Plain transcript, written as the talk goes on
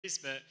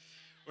but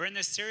we're in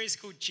this series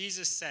called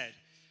Jesus Said.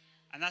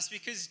 And that's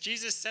because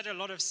Jesus said a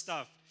lot of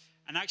stuff.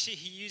 And actually,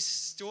 he used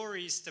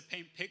stories to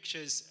paint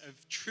pictures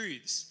of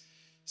truths.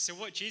 So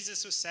what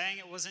Jesus was saying,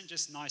 it wasn't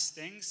just nice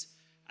things,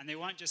 and they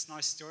weren't just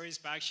nice stories,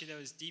 but actually there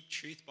was deep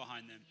truth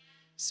behind them.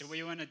 So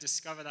we want to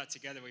discover that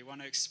together. We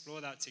want to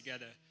explore that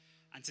together.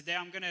 And today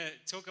I'm going to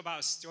talk about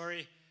a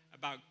story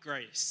about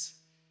grace.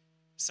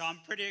 So I'm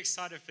pretty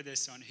excited for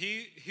this one.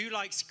 Who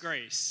likes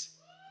grace?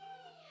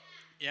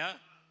 Yeah?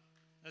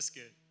 That's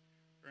good.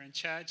 We're in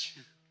church.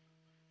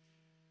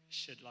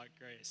 Should like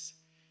grace.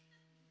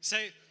 So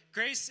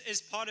grace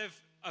is part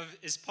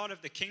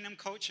of the kingdom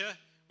culture,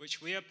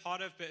 which we are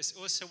part of, but it's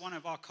also one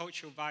of our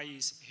cultural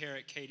values here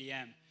at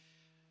KDM.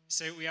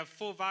 So we have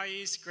 4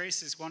 values.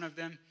 Grace is one of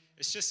them.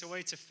 It's just a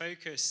way to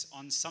focus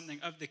on something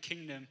of the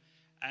kingdom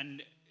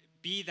and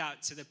be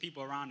that to the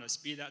people around us,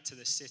 be that to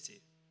the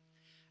city.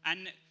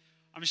 And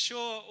I'm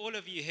sure all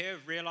of you here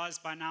have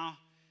realized by now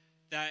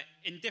that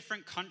in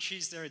different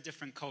countries, there are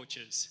different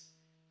cultures.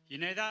 You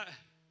know that?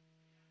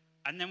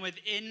 And then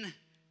within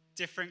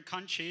different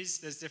countries,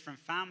 there's different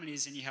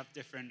families, and you have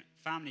different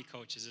family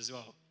cultures as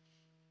well.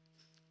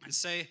 And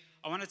so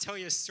I want to tell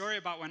you a story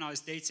about when I was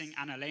dating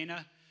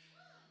Annalena,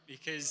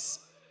 because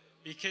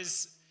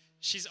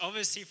she's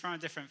obviously from a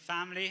different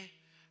family,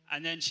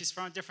 and then she's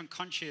from a different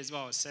country as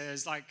well. So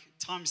it's like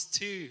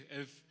 ×2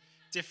 of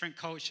different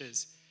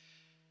cultures.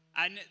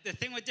 And the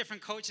thing with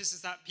different cultures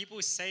is that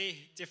people say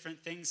different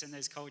things in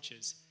those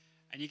cultures,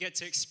 and you get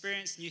to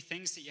experience new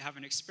things that you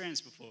haven't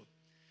experienced before.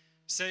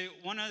 So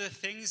one of the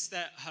things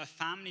that her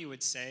family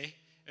would say,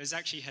 it was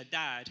actually her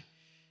dad,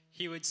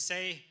 he would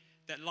say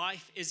that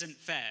life isn't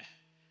fair.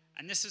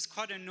 And this was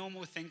quite a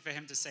normal thing for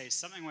him to say.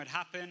 Something would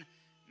happen,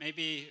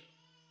 maybe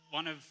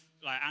one of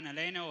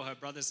Annalena or her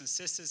brothers and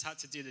sisters had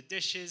to do the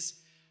dishes,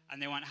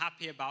 and they weren't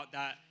happy about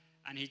that,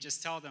 and he'd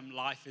just tell them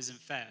life isn't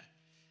fair.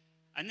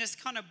 And this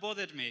kind of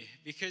bothered me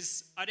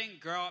because I didn't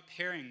grow up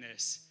hearing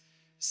this.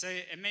 So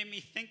it made me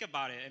think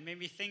about it. It made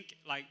me think,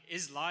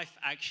 is life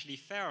actually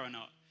fair or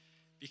not?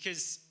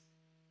 Because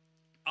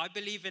I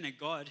believe in a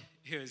God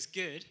who is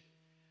good.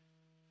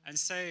 And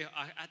so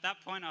at that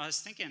point, I was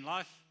thinking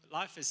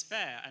life is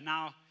fair. And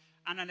now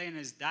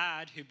Annalena's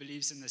dad, who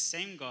believes in the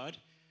same God,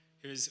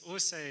 who is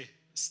also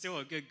still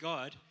a good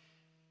God,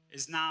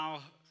 is now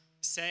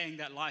saying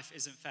that life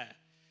isn't fair.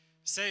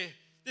 So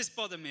this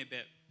bothered me a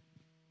bit.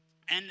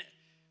 And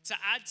to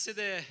add to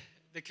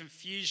the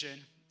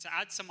confusion, to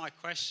add to my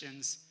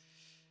questions,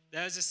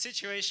 there was a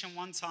situation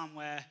one time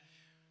where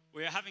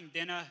we were having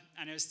dinner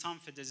and it was time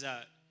for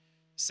dessert.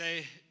 So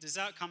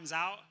dessert comes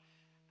out,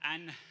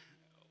 and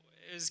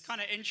it was kind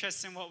of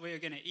interesting what we were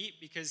going to eat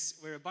because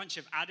we were a bunch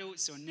of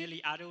adults or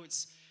nearly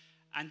adults,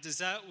 and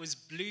dessert was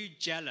blue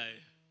Jell-O.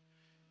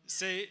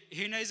 So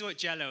who knows what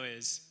Jell-O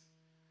is?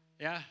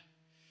 Yeah?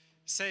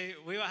 So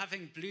we were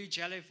having blue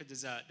Jell-O for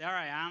dessert. There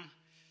I am.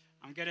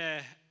 I'm going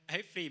to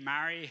hopefully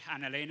marry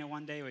Annalena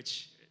one day,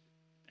 which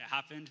it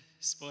happened.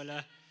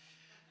 Spoiler.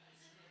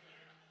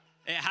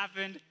 It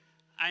happened.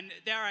 And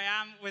there I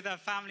am with her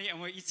family, and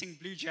we're eating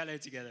blue Jell-O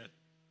together.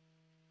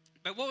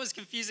 But what was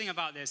confusing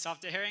about this,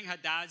 after hearing her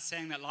dad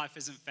saying that life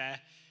isn't fair,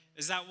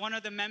 is that one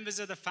of the members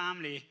of the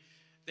family,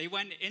 they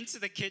went into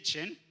the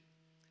kitchen,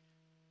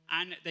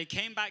 and they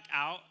came back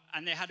out,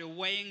 and they had a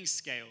weighing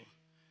scale.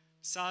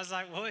 So I was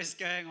like, what is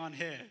going on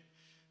here?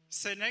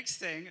 So next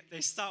thing,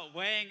 they start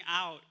weighing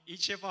out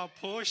each of our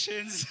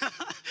portions,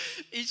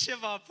 each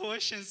of our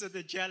portions of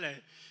the Jell-O.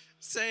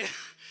 So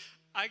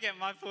I get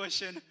my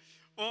portion.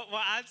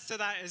 What adds to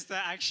that is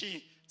that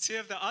actually 2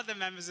 of the other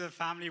members of the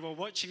family were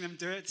watching them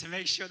do it to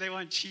make sure they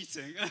weren't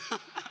cheating.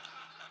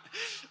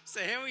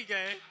 So here we go.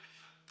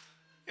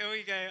 Here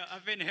we go.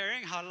 I've been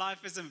hearing how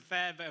life isn't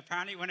fair, but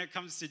apparently when it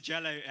comes to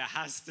Jell-O, it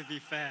has to be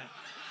fair.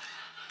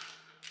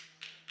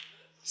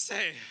 So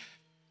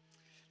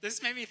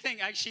this made me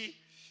think, actually,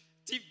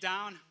 deep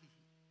down,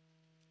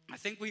 I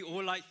think we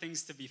all like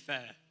things to be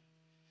fair.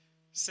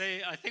 So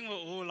I think we're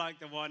all like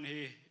the one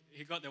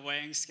who got the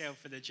weighing scale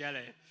for the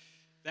Jell-O.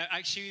 That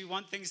actually we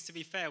want things to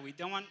be fair. We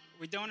don't want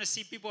to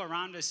see people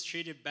around us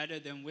treated better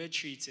than we're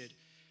treated.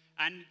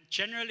 And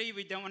generally,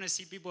 we don't want to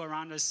see people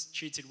around us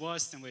treated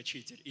worse than we're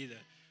treated either.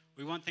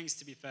 We want things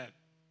to be fair.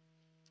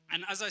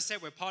 And as I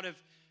said, we're part of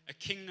a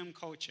kingdom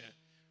culture.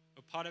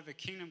 We're part of a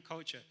kingdom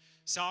culture.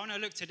 So I want to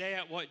look today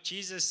at what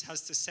Jesus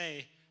has to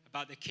say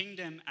about the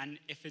kingdom and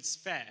if it's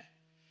fair.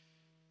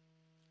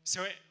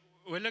 So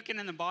we're looking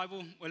in the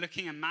Bible. We're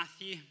looking at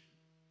Matthew.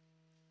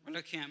 We're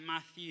looking at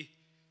Matthew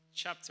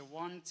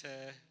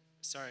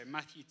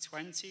Matthew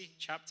 20,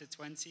 chapter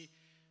 20,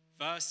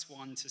 verse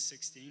 1 to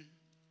 16.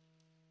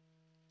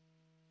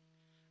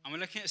 And we're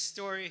looking at a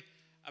story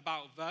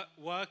about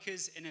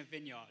workers in a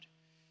vineyard.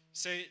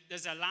 So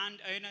there's a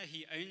landowner,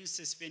 he owns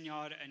this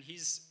vineyard, and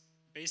he's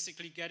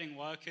basically getting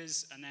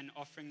workers and then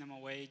offering them a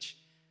wage.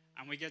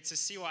 And we get to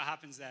see what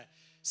happens there.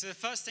 So the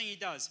first thing he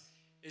does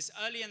is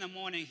early in the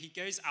morning, he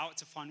goes out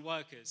to find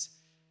workers.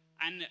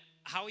 And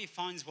how he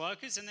finds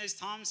workers in those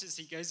times is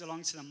he goes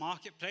along to the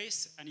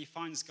marketplace and he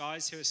finds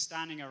guys who are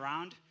standing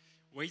around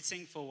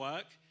waiting for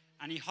work.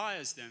 and he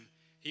hires them.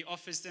 He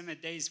offers them a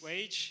day's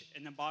wage.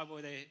 In the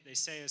Bible, they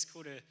say it's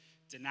called a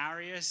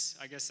denarius.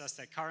 I guess that's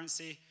their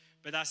currency,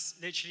 but that's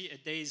literally a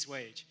day's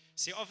wage.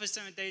 So he offers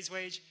them a day's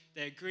wage,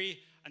 they agree,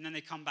 and then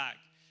they come back.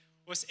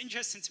 What's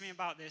interesting to me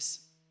about this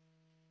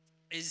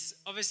is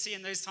obviously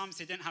in those times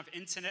they didn't have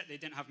internet, they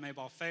didn't have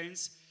mobile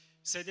phones.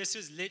 So this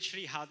was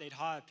literally how they'd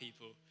hire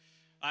people.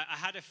 I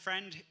had a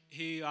friend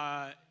who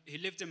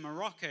lived in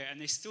Morocco,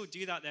 and they still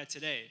do that there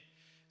today.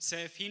 So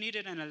if he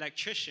needed an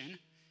electrician,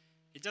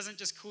 he doesn't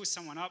just call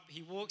someone up.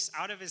 He walks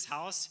out of his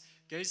house,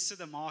 goes to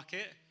the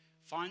market,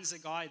 finds a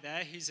guy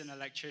there who's an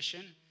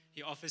electrician.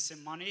 He offers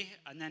him money,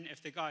 and then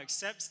if the guy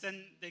accepts,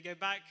 then they go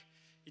back.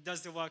 He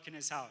does the work in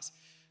his house.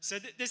 So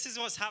this is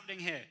what's happening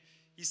here.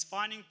 He's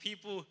finding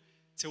people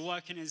to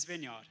work in his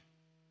vineyard.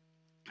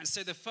 And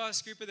so the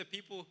first group of the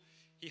people,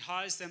 he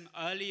hires them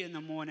early in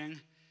the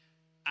morning,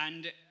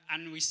 and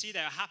we see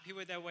they're happy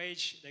with their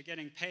wage, they're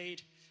getting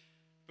paid.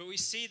 But we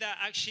see that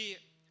actually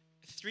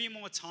 3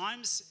 more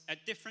times,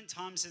 at different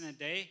times in the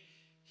day,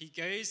 he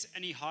goes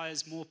and he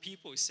hires more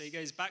people. So he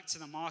goes back to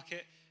the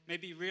market,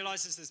 maybe he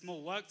realizes there's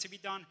more work to be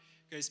done,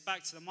 goes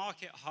back to the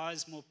market,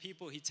 hires more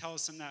people. He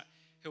tells them that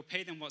he'll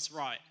pay them what's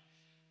right.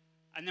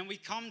 And then we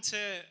come to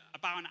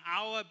about an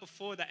hour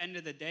before the end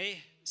of the day.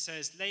 So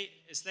it's late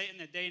in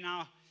the day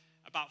now,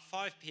 about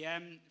 5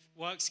 p.m.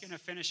 Work's going to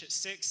finish at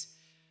 6.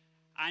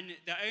 And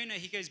the owner,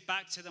 he goes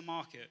back to the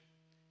market.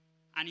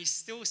 And he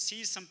still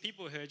sees some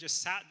people who are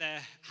just sat there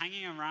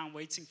hanging around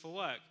waiting for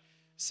work.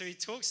 So he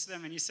talks to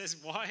them and he says,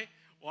 why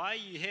are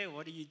you here?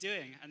 What are you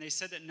doing? And they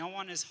said that no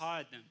one has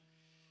hired them.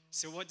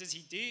 So what does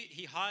he do?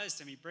 He hires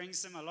them. He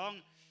brings them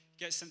along,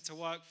 gets them to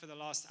work for the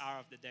last hour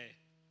of the day.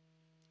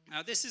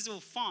 Now, this is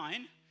all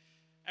fine.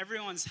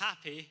 Everyone's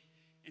happy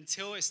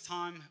until it's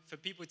time for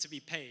people to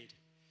be paid.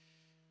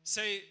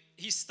 So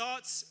he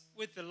starts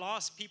with the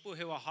last people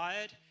who are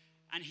hired,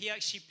 and he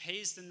actually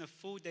pays them the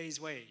full day's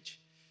wage.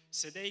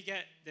 So they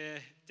get the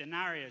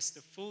denarius,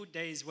 the full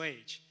day's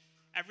wage.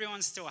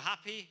 Everyone's still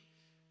happy,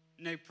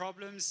 no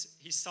problems.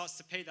 He starts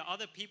to pay the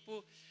other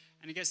people,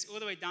 and he gets all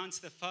the way down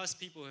to the first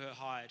people who are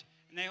hired.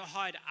 And they were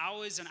hired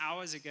hours and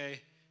hours ago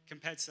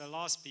compared to the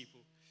last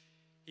people.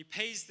 He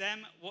pays them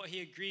what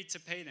he agreed to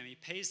pay them. He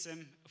pays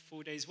them a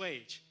full day's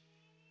wage.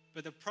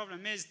 But the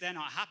problem is they're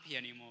not happy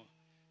anymore.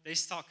 They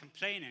start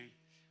complaining.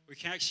 We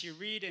can actually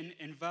read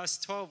in verse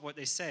 12 what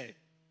they say.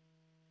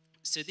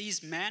 So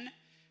these men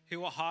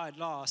who were hired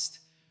last,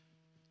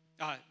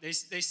 they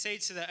say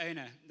to the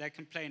owner, they're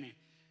complaining,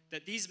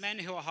 that these men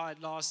who are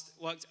hired last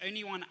worked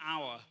only 1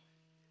 hour,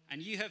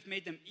 and you have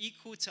made them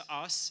equal to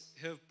us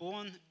who have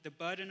borne the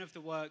burden of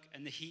the work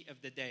and the heat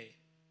of the day.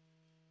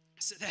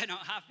 So they're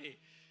not happy.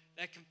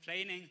 They're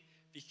complaining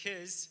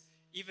because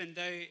even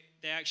though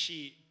they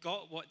actually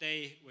got what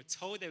they were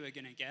told they were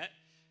going to get,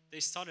 they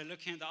started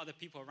looking at the other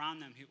people around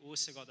them who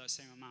also got that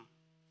same amount.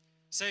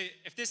 So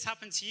if this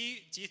happened to you,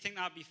 do you think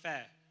that would be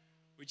fair?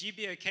 Would you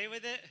be okay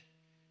with it?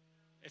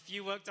 If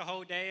you worked the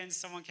whole day and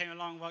someone came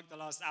along, worked the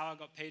last hour,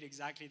 got paid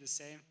exactly the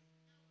same?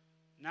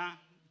 No,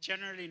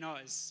 generally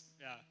not.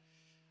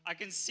 I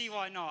can see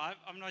why not.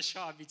 I'm not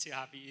sure I'd be too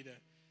happy either.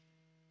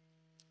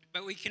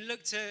 But we can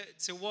look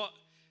to what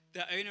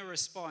the owner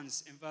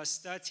responds in verse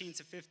 13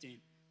 to 15.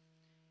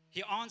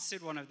 He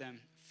answered one of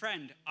them,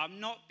 "Friend, I'm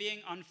not being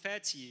unfair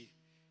to you.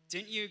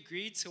 Didn't you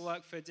agree to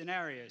work for a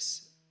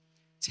denarius?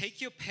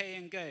 Take your pay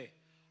and go.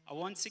 I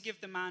want to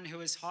give the man who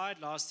was hired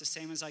last the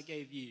same as I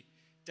gave you.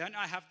 Don't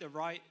I have the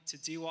right to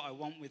do what I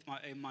want with my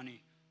own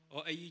money?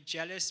 Or are you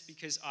jealous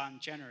because I'm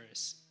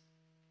generous?"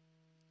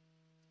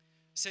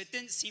 So it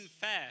didn't seem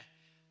fair.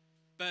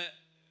 But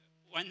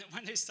when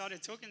they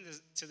started talking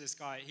to this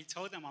guy, he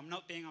told them, "I'm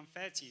not being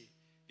unfair to you,"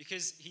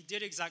 because he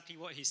did exactly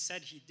what he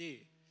said he'd do.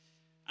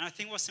 And I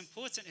think what's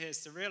important here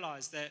is to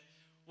realize that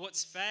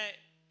what's fair,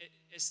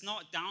 it's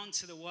not down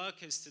to the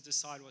workers to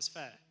decide what's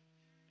fair.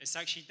 It's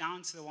actually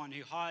down to the one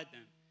who hired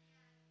them.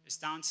 It's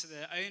down to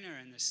the owner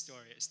in this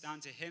story. It's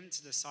down to him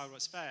to decide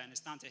what's fair, and it's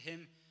down to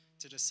him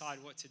to decide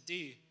what to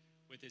do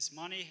with his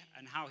money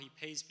and how he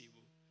pays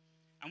people.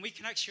 And we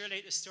can actually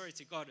relate this story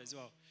to God as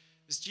well.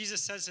 As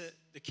Jesus says that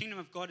the kingdom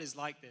of God is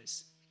like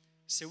this.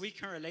 So we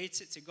can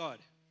relate it to God.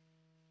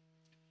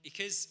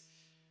 Because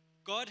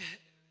God,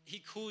 he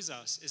calls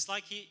us. It's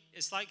like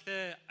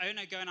the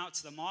owner going out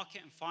to the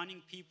market and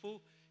finding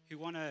people who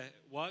want to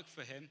work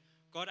for him.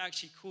 God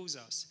actually calls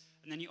us.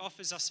 And then he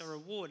offers us a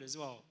reward as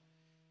well.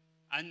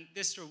 And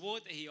this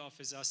reward that he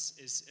offers us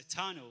is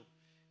eternal.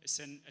 It's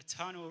an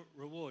eternal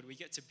reward. We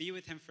get to be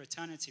with him for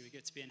eternity. We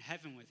get to be in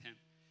heaven with him.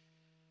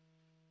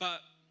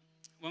 But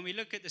when we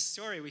look at the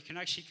story, we can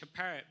actually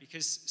compare it,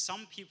 because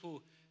some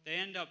people, they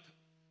end up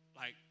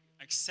like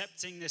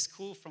accepting this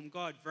call from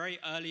God very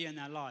early in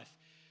their life.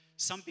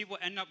 Some people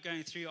end up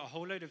going through a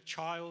whole load of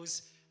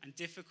trials and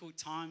difficult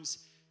times.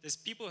 There's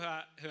people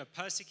who are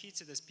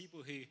persecuted. There's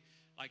people who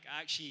like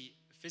actually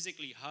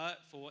physically hurt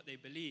for what they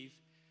believe.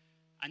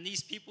 And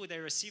these people, they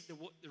receive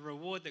the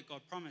reward that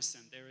God promised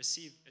them. They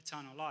receive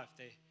eternal life.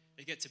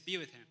 They get to be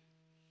with him.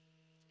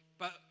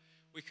 But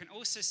we can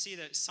also see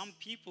that some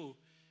people,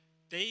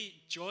 they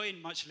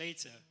join much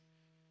later.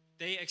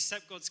 They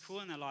accept God's call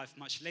in their life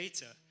much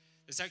later.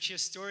 There's actually a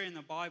story in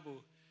the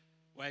Bible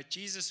where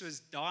Jesus was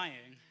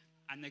dying,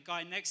 and the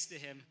guy next to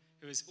him,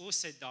 who was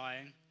also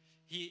dying,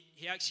 he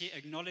actually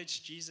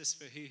acknowledged Jesus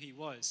for who he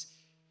was.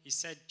 He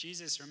said,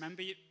 Jesus,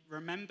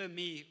 remember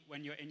me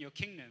when you're in your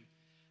kingdom.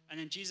 And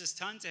then Jesus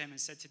turned to him and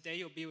said, today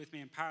you'll be with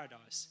me in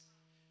paradise.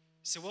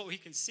 So what we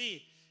can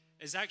see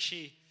is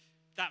actually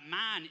that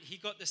man, he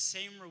got the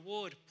same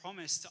reward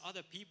promised to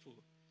other people.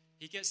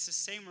 He gets the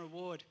same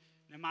reward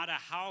no matter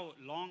how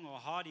long or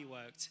hard he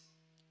worked.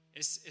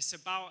 It's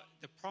about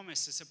the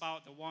promise. It's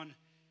about the one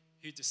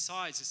who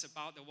decides. It's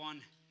about the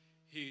one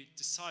who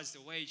decides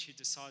the wage, who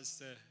decides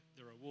the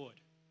reward.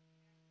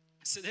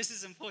 So this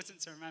is important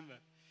to remember,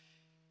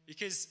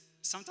 because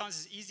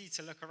sometimes it's easy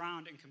to look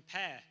around and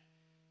compare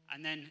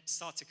and then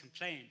start to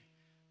complain.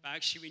 But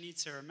actually we need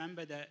to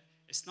remember that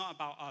it's not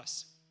about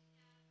us.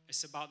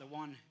 It's about the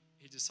one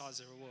who decides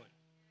the reward.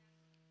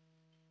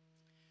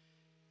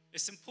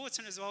 It's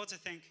important as well to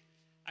think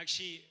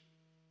actually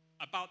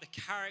about the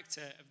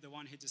character of the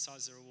one who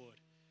decides the reward.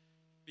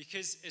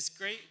 Because it's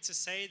great to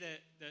say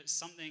that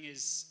something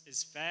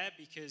is fair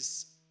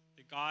because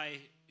the guy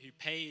who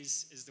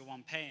pays is the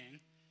one paying.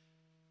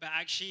 But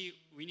actually,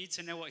 we need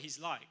to know what he's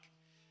like.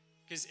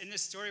 Because in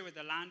this story with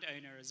the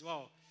landowner as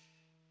well,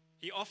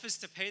 he offers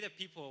to pay the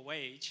people a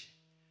wage,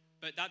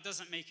 but that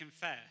doesn't make him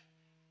fair.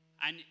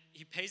 And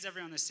he pays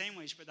everyone the same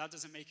wage, but that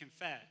doesn't make him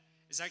fair.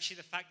 It's actually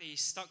the fact that he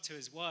stuck to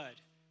his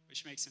word,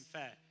 which makes him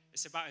fair.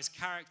 It's about his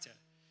character.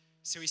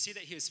 So we see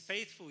that he was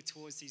faithful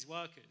towards these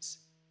workers.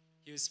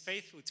 He was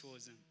faithful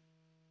towards them.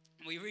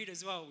 And we read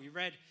as well, we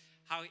read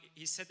how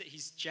he said that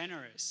he's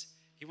generous.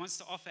 He wants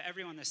to offer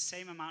everyone the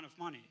same amount of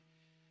money.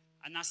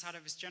 And that's out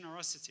of his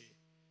generosity.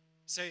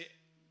 So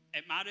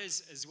it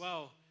matters as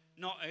well,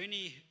 not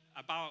only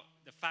about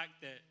the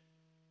fact that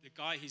the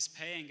guy who's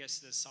paying gets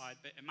to decide,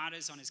 but it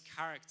matters on his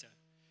character.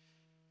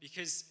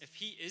 Because if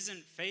he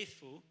isn't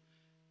faithful,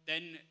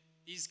 then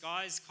these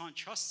guys can't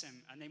trust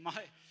him. And they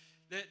might,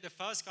 the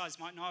first guys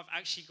might not have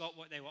actually got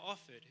what they were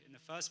offered in the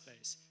first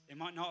place. They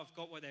might not have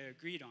got what they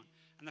agreed on.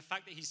 And the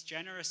fact that he's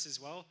generous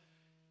as well,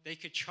 they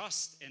could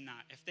trust in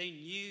that. If they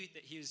knew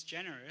that he was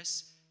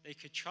generous, they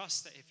could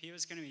trust that if he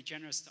was going to be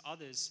generous to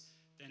others,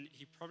 then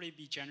he'd probably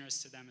be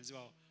generous to them as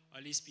well, or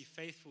at least be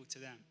faithful to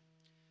them.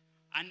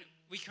 And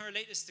we can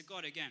relate this to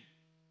God again.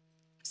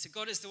 So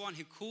God is the one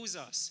who calls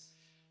us,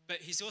 but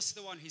he's also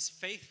the one who's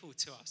faithful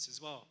to us as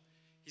well.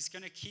 He's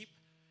going to keep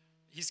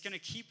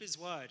his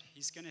word.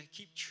 He's going to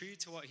keep true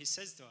to what he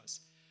says to us.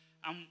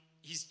 And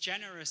he's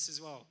generous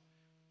as well.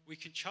 We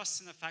can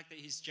trust in the fact that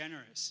he's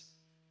generous.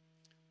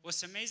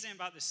 What's amazing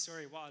about this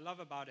story, what I love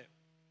about it,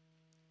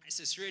 is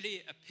it's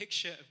really a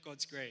picture of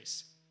God's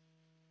grace.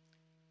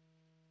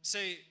 So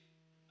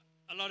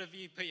a lot of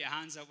you put your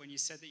hands up when you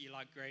said that you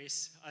like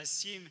grace. I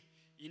assume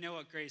you know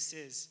what grace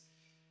is.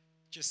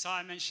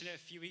 Josiah mentioned it a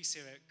few weeks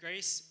ago.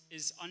 Grace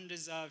is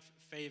undeserved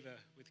favor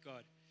with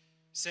God.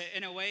 So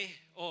in a way,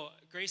 or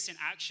grace in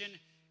action,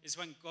 is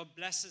when God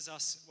blesses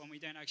us when we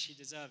don't actually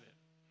deserve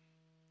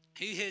it.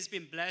 Who here has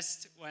been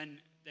blessed when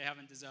they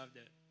haven't deserved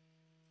it?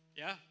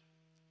 Yeah?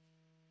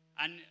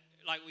 And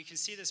like we can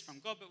see this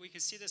from God, but we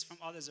can see this from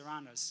others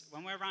around us.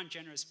 When we're around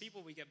generous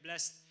people, we get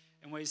blessed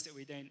in ways that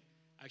we don't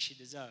actually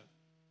deserve.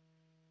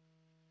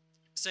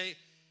 So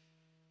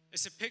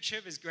it's a picture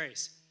of his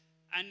grace.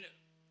 And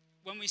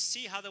when we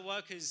see how the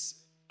workers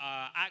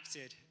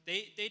acted,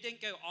 they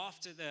didn't go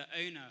after the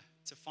owner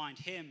to find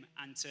him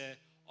and to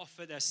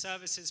offer their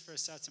services for a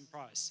certain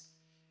price.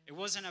 It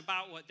wasn't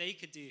about what they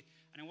could do,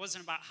 and it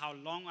wasn't about how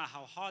long or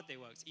how hard they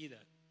worked either.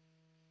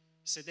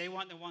 So they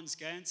weren't the ones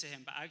going to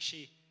him, but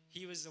actually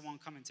he was the one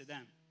coming to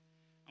them.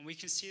 And we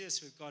can see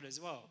this with God as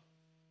well.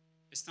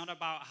 It's not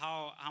about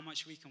how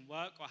much we can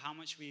work or how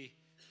much we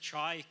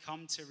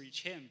come to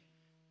reach him,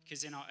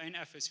 because in our own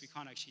efforts we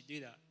can't actually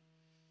do that.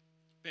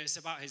 But it's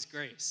about his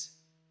grace.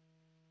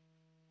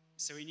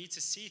 So we need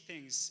to see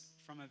things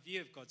from a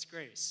view of God's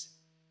grace,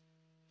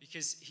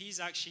 because he's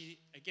actually,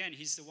 again,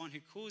 he's the one who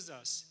calls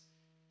us,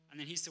 and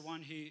then he's the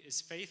one who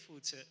is faithful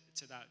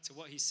to that, to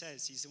what he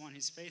says. He's the one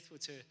who's faithful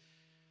to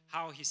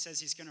how he says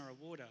he's going to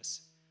reward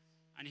us.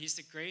 And he's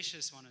the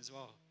gracious one as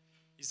well.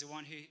 He's the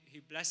one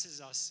who blesses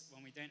us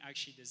when we don't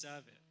actually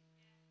deserve it.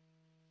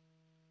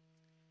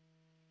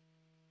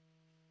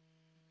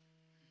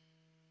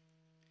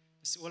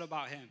 It's all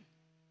about him.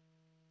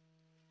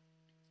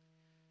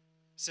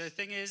 So the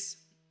thing is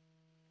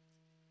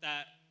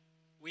that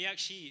we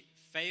actually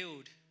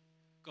failed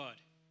God.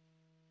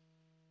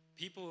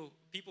 People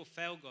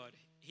fail God.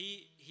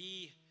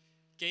 He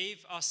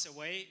gave us a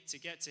way to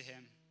get to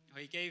him,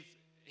 or he gave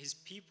his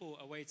people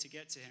a way to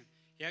get to him.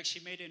 He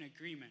actually made an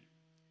agreement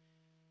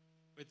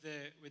with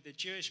the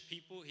Jewish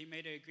people. He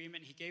made an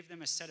agreement. He gave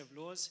them a set of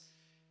laws.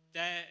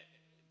 Their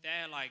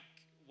like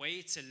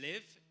way to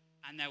live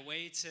and their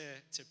way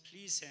to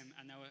please him,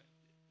 and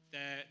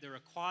the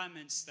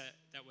requirements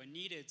that were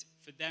needed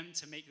for them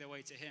to make their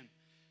way to him.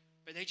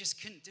 But they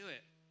just couldn't do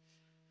it.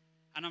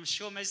 And I'm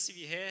sure most of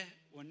you here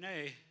will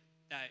know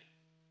that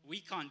we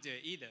can't do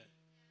it either.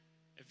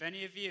 if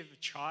any of you have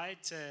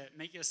tried to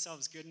make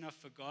yourselves good enough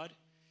for God,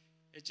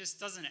 it just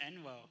doesn't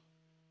end well.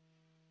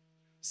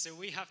 So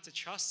we have to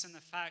trust in the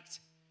fact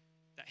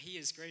that he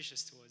is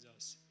gracious towards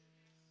us.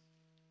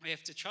 We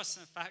have to trust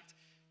in the fact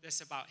that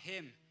it's about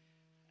him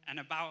and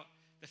about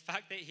the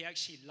fact that he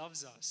actually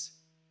loves us.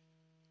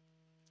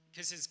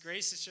 Because his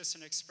grace is just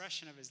an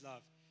expression of his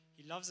love.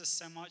 He loves us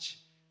so much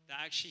that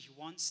actually he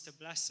wants to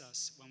bless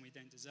us when we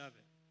don't deserve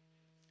it.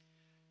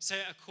 So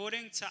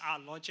according to our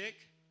logic,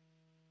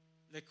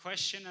 the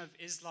question of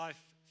is life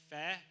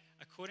fair,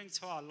 according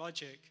to our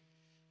logic,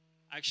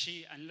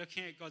 actually, and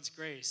looking at God's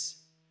grace,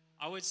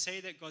 I would say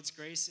that God's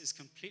grace is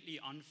completely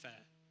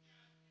unfair.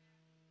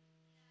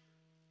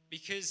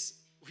 Because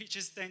we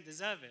just don't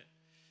deserve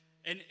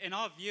it. In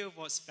our view of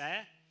what's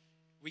fair,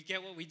 we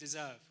get what we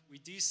deserve. We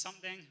do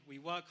something, we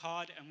work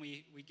hard, and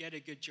we get a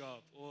good job.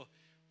 Or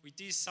we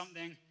do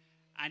something,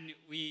 and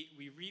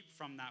we reap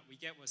from that. We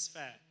get what's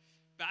fair.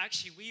 But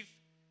actually, we've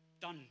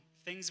done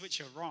things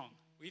which are wrong.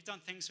 We've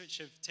done things which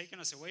have taken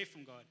us away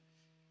from God.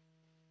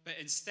 But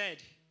instead,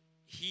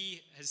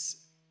 he has,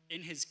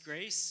 in his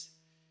grace,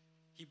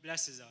 he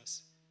blesses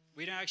us.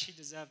 We don't actually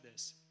deserve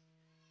this.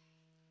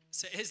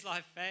 So is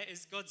life fair?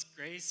 Is God's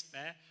grace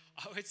fair?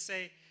 I would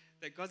say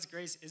that God's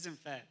grace isn't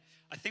fair.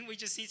 I think we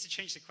just need to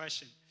change the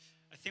question.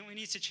 I think we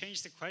need to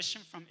change the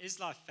question from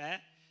is life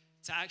fair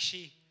to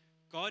actually,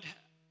 God,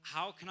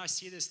 how can I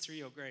see this through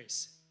your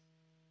grace?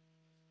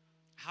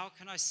 How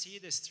can I see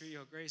this through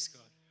your grace,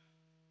 God?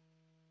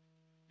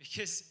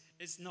 Because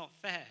it's not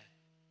fair.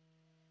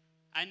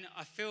 And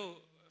I feel,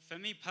 for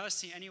me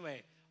personally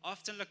anyway, I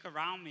often look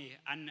around me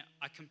and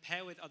I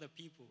compare with other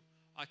people.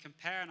 I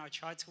compare and I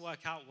try to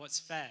work out what's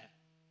fair.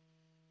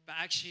 But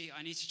actually,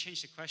 I need to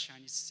change the question. I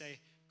need to say,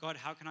 God,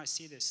 how can I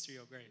see this through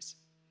your grace?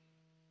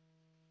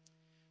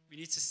 We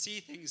need to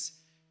see things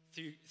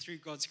through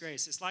God's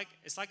grace. It's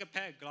like a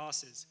pair of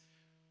glasses.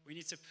 We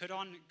need to put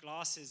on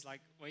glasses,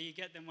 like where you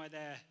get them where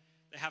they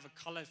have a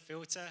color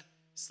filter.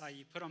 It's like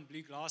you put on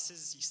blue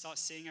glasses, you start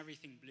seeing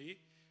everything blue.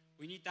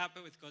 We need that,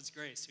 but with God's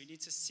grace. We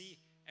need to see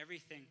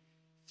everything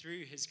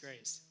through his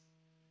grace.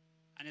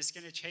 And it's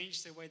going to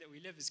change the way that we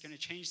live. It's going to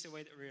change the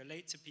way that we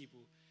relate to people,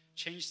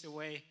 change the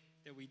way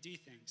that we do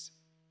things.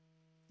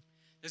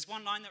 There's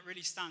one line that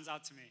really stands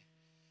out to me.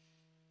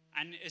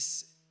 And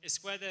it's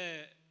where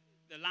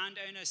the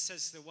landowner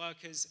says to the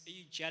workers, are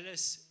you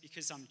jealous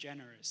because I'm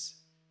generous?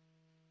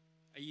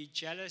 Are you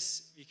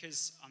jealous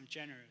because I'm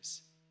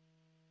generous?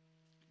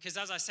 Because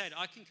as I said,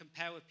 I can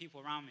compare with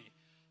people around me.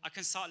 I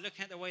can start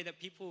looking at the way that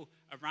people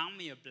around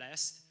me are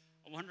blessed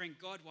and wondering,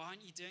 God, why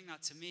aren't you doing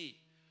that to me?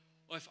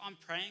 Or if I'm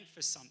praying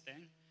for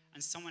something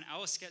and someone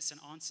else gets an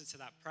answer to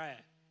that prayer,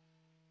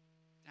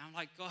 then I'm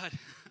like, God,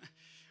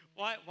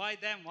 why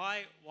them?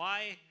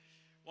 Why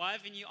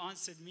haven't you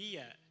answered me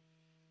yet?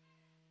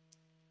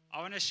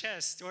 I want to share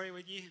a story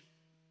with you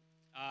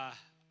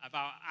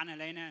about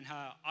Annalena and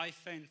her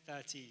iPhone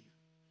 13.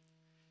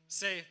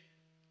 So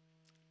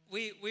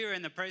we were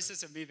in the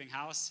process of moving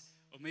house,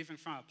 or moving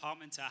from an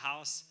apartment to a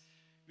house,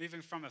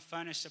 moving from a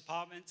furnished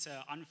apartment to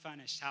an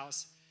unfurnished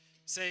house.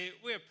 So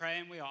we were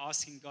praying, we were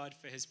asking God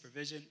for his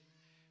provision,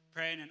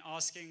 praying and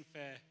asking for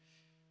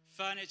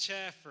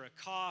furniture, for a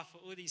car, for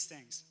all these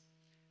things.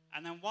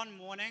 And then one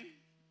morning,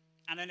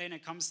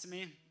 Annalena comes to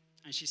me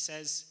and she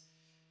says,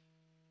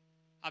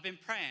 I've been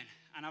praying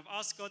and I've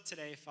asked God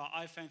today for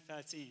iPhone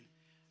 13.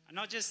 And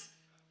not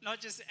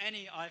just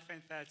any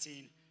iPhone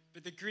 13,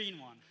 but the green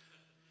one.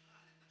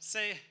 So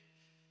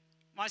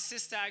my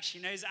sister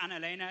actually knows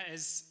Annalena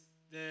is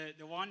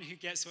the one who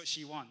gets what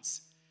she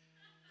wants.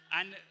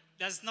 And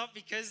that's not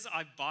because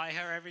I buy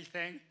her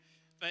everything,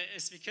 but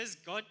it's because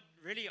God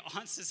really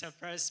answers her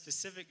prayers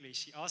specifically.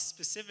 She asks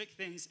specific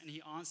things and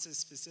he answers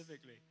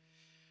specifically.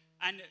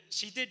 And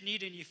she did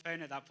need a new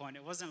phone at that point.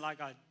 It wasn't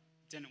like I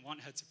didn't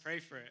want her to pray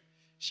for it.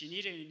 She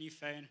needed a new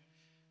phone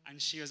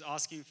and she was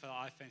asking for the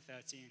iPhone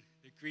 13,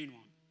 the green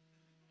one.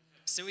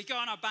 So we go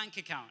on our bank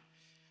account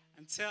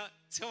and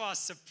to our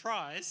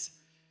surprise,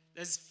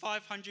 there's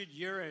 500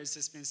 euros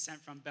that's been sent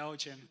from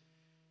Belgium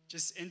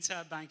just into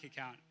our bank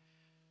account.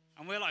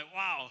 And we're like,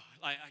 wow,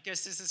 I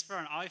guess this is for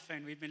an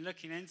iPhone. We've been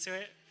looking into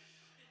it.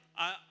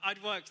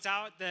 I'd worked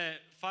out that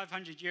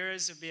 500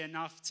 euros would be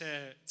enough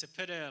to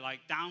put a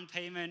down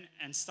payment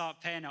and start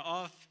paying it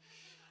off.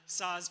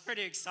 So I was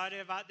pretty excited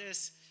about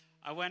this.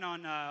 I went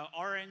on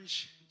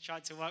Orange,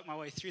 tried to work my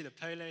way through the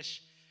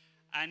Polish,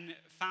 and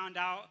found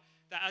out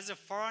that as a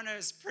foreigner,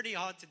 it's pretty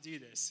hard to do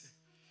this.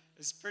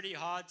 It's pretty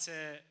hard to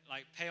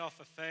pay off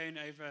a phone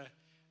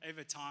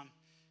over time.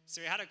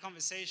 So we had a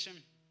conversation.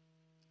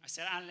 I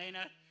said,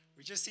 Annalena,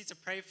 we just need to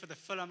pray for the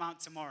full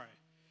amount tomorrow.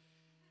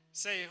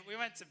 So we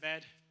went to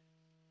bed.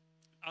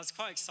 I was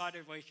quite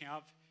excited waking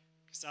up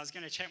because I was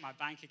going to check my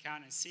bank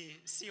account and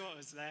see what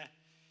was there.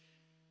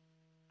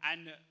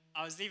 And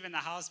I was leaving the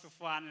house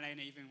before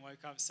Annalena even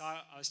woke up, so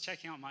I was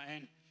checking on my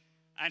own.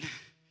 And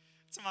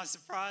to my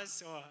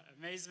surprise or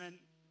amazement,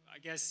 I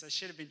guess I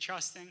should have been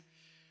trusting,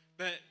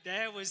 but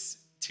there was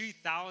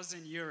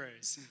 2,000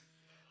 euros.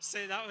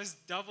 So that was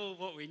double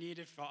what we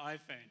needed for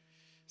iPhone.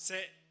 So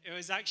it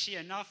was actually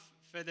enough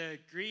for the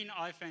green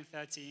iPhone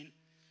 13,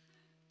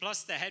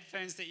 plus the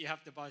headphones that you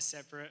have to buy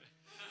separate,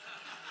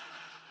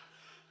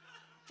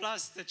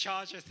 plus the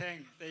charger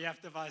thing that you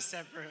have to buy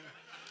separate.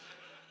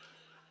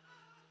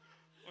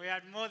 We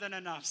had more than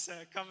enough, so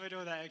it covered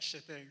all the extra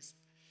things.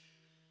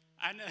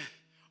 And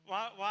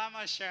why am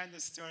I sharing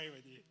this story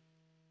with you?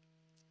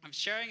 I'm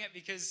sharing it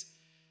because,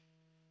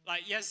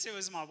 yes, it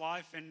was my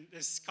wife, and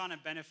this kind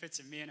of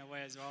benefited me in a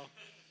way as well.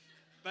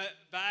 But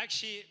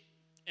actually,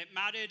 it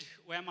mattered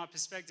where my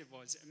perspective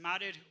was. It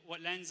mattered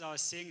what lens I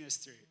was seeing this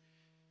through.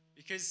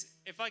 Because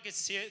if I could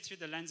see it through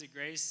the lens of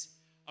grace,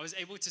 I was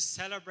able to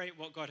celebrate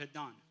what God had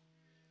done.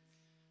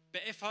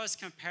 But if I was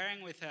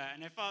comparing with her,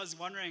 and if I was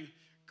wondering,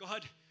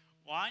 God,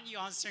 why aren't you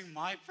answering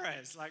my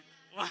prayers?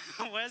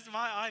 Where's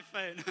my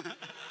iPhone?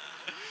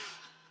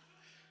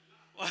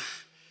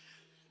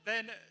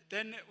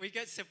 Then we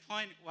get to the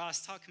point where I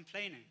start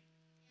complaining.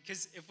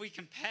 Because if we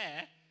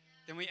compare,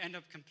 then we end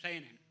up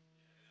complaining.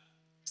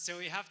 So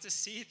we have to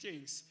see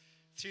things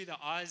through the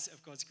eyes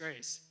of God's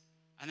grace.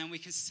 And then we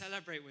can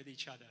celebrate with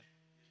each other.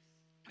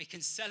 We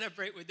can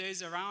celebrate with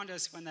those around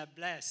us when they're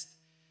blessed.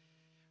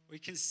 We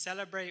can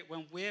celebrate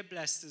when we're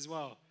blessed as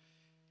well.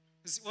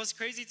 What's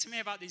crazy to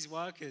me about these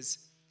workers,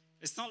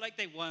 it's not like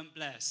they weren't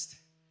blessed.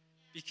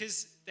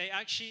 Because they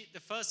actually, the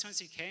first ones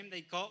who came,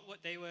 they got what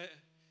they were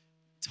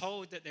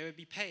told that they would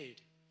be paid.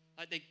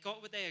 They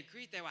got what they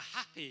agreed. They were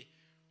happy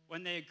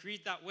when they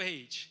agreed that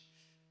wage.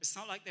 It's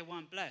not like they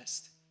weren't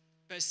blessed.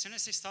 But as soon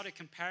as they started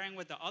comparing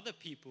with the other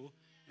people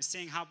and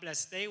seeing how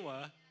blessed they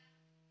were,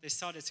 they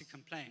started to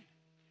complain.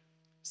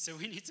 So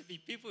we need to be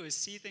people who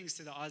see things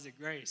through the eyes of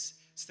grace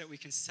so that we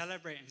can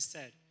celebrate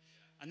instead.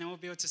 And then we'll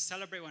be able to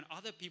celebrate when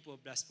other people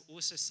are blessed, but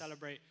also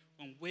celebrate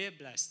when we're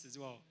blessed as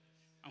well.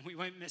 And we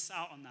won't miss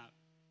out on that.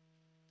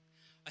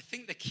 I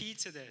think the key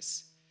to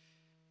this,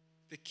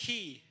 the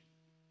key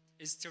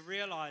is to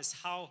realize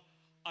how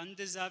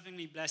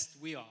undeservingly blessed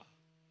we are.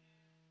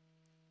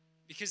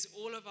 Because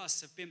all of us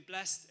have been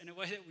blessed in a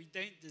way that we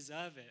don't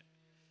deserve it.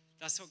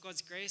 That's what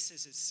God's grace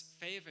is. It's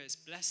favor, it's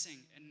blessing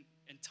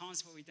in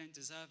times where we don't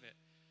deserve it.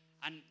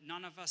 And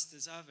none of us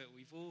deserve it.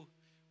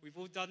 We've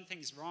all done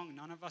things wrong.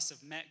 None of us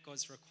have met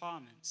God's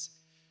requirements.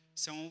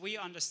 So when we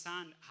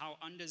understand how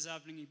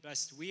undeservingly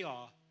blessed we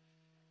are,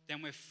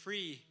 then we're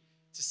free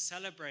to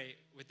celebrate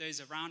with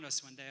those around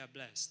us when they are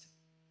blessed.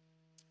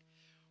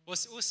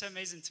 What's also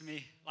amazing to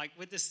me,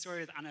 with this story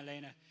with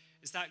Annalena,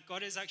 is that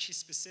God is actually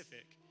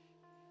specific.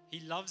 He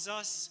loves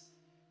us,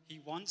 he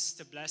wants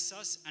to bless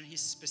us, and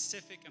he's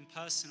specific and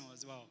personal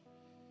as well.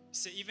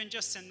 So even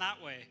just in that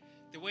way,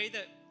 the way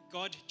that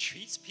God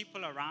treats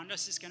people around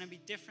us is going to be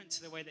different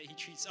to the way that he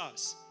treats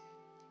us.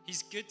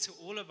 He's good to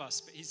all of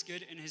us, but he's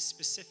good in his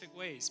specific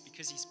ways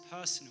because he's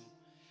personal.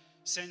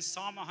 So in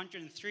Psalm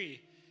 103,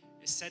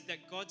 it said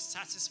that God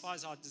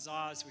satisfies our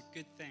desires with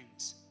good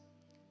things.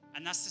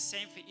 And that's the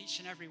same for each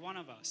and every one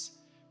of us.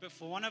 But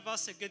for one of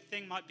us, a good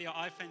thing might be an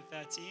iPhone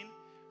 13.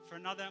 For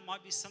another, it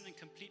might be something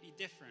completely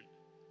different.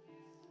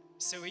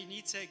 So we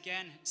need to,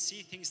 again,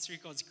 see things through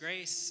God's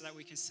grace so that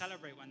we can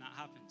celebrate when that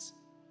happens.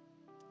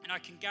 And I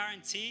can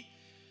guarantee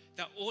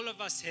that all of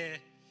us here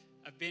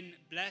have been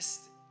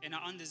blessed in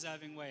an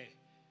undeserving way.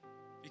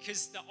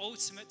 Because the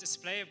ultimate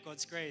display of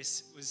God's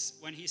grace was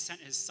when he sent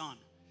his son.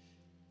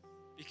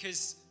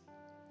 Because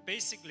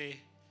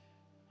basically,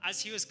 as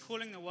he was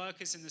calling the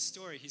workers in the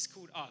story, he's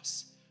called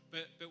us.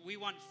 But we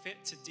weren't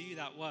fit to do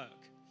that work.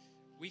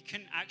 We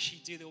couldn't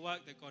actually do the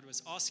work that God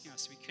was asking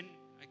us. We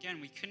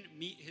couldn't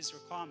meet his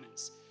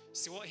requirements.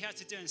 So what he had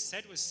to do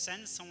instead was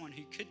send someone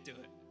who could do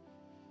it.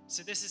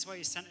 So this is why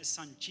he sent his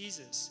son,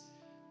 Jesus.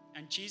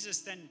 And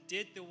Jesus then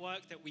did the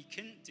work that we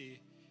couldn't do.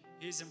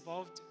 He was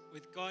involved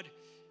with God.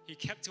 He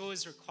kept all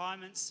his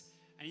requirements,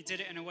 and he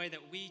did it in a way that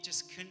we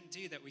just couldn't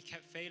do, that we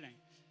kept failing.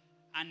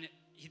 And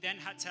he then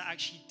had to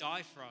actually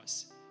die for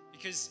us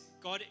because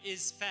God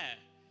is fair.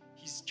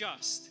 He's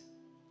just.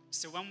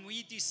 So when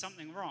we do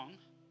something wrong,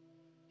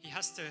 he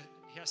has to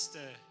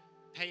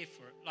pay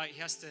for it.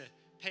 He has to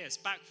pay us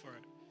back for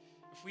it.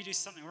 If we do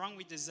something wrong,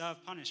 we deserve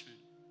punishment.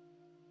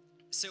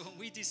 So when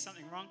we do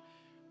something wrong,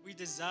 we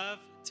deserve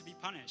to be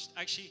punished.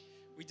 Actually,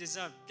 we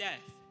deserve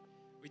death.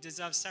 We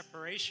deserve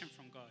separation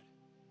from God.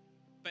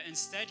 But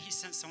instead, he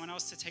sent someone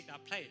else to take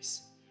that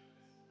place.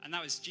 And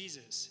that was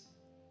Jesus.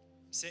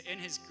 So in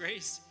his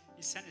grace,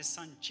 he sent his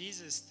son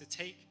Jesus to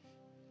take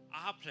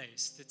our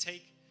place, to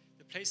take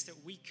the place that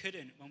we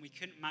couldn't when we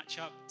couldn't match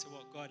up to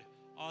what God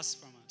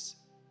asked from us.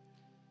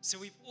 So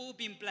we've all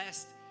been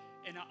blessed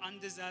in an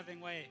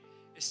undeserving way.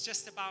 It's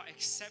just about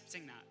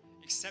accepting that,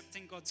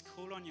 accepting God's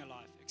call on your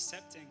life,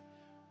 accepting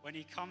when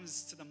he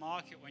comes to the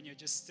market, when you're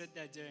just stood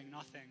there doing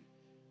nothing,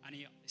 and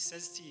he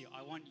says to you,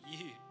 I want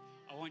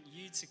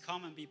you to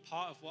come and be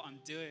part of what I'm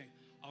doing.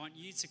 I want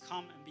you to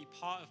come and be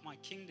part of my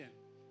kingdom.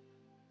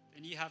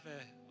 Then you have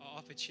an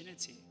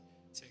opportunity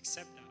to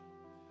accept that.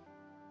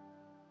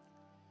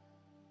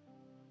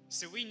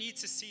 So we need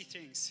to see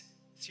things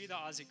through the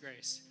eyes of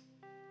grace,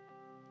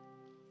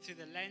 through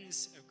the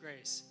lens of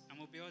grace, and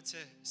we'll be able to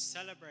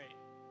celebrate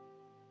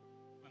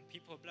when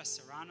people are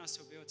blessed around us,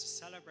 we'll be able to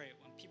celebrate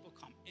when people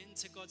come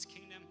into God's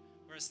kingdom,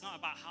 where it's not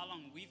about how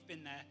long we've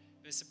been there,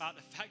 but it's about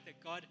the fact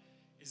that God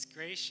is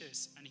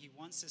gracious and he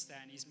wants us there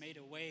and he's made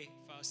a way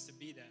for us to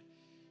be there.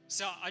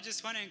 So I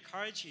just want to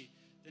encourage you,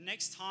 the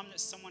next time that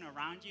someone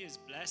around you is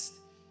blessed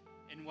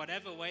in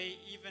whatever way,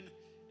 even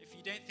if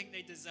you don't think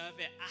they deserve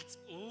it at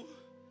all,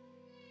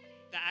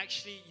 that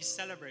actually you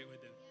celebrate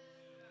with them.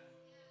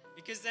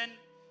 Because then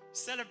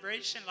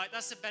celebration, like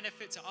that's a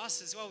benefit to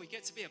us as well. We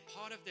get to be a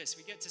part of this.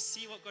 We get to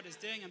see what God is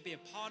doing and be a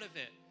part of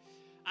it.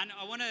 And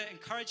I want to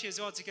encourage you as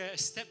well to go a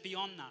step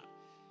beyond that.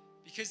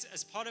 Because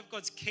as part of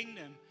God's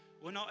kingdom,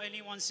 we're not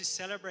only ones who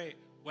celebrate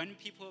when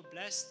people are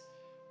blessed,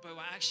 but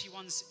we're actually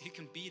ones who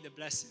can be the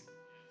blessing.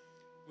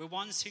 We're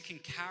ones who can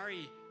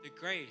carry the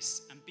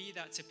grace and be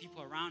that to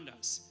people around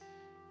us.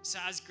 So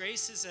as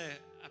grace is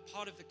a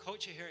part of the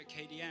culture here at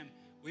KDM,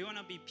 we want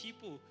to be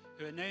people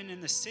who are known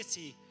in the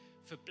city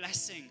for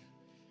blessing,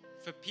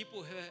 for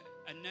people who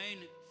are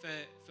known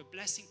for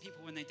blessing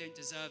people when they don't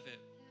deserve it.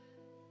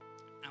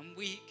 And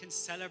we can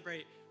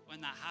celebrate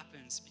when that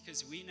happens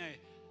because we know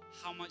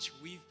how much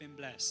we've been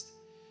blessed.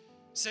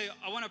 So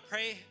I want to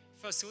pray,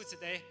 first of all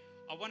today,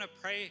 I want to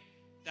pray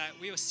that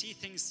we will see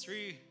things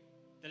through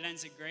the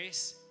lens of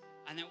grace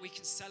and that we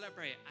can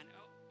celebrate and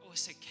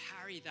also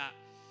carry that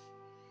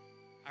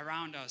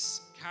around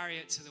us, carry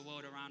it to the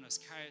world around us,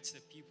 carry it to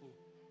the people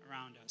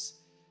around us.